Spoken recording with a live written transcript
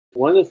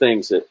One of the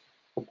things that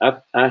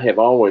I have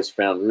always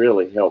found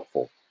really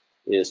helpful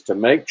is to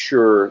make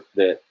sure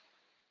that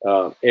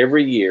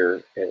every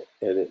year,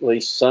 at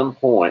least some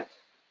point,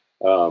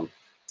 um,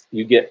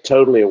 you get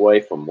totally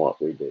away from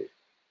what we do.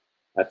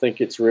 I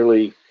think it's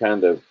really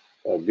kind of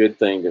a good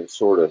thing to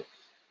sort of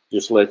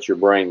just let your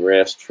brain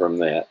rest from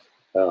that.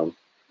 Um,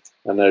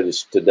 I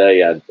noticed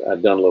today I'd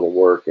done a little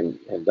work, and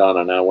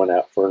Donna and I went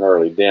out for an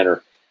early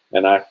dinner,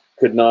 and I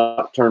could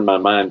not turn my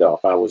mind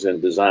off. I was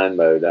in design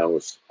mode. I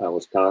was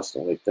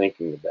constantly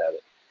thinking about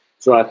it.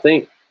 So I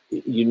think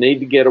you need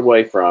to get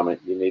away from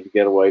it. You need to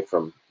get away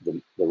from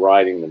the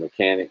writing, the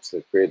mechanics,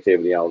 the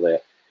creativity, all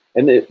that.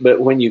 But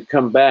when you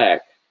come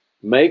back,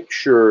 make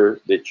sure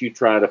that you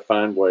try to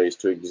find ways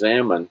to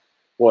examine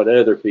what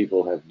other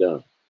people have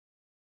done.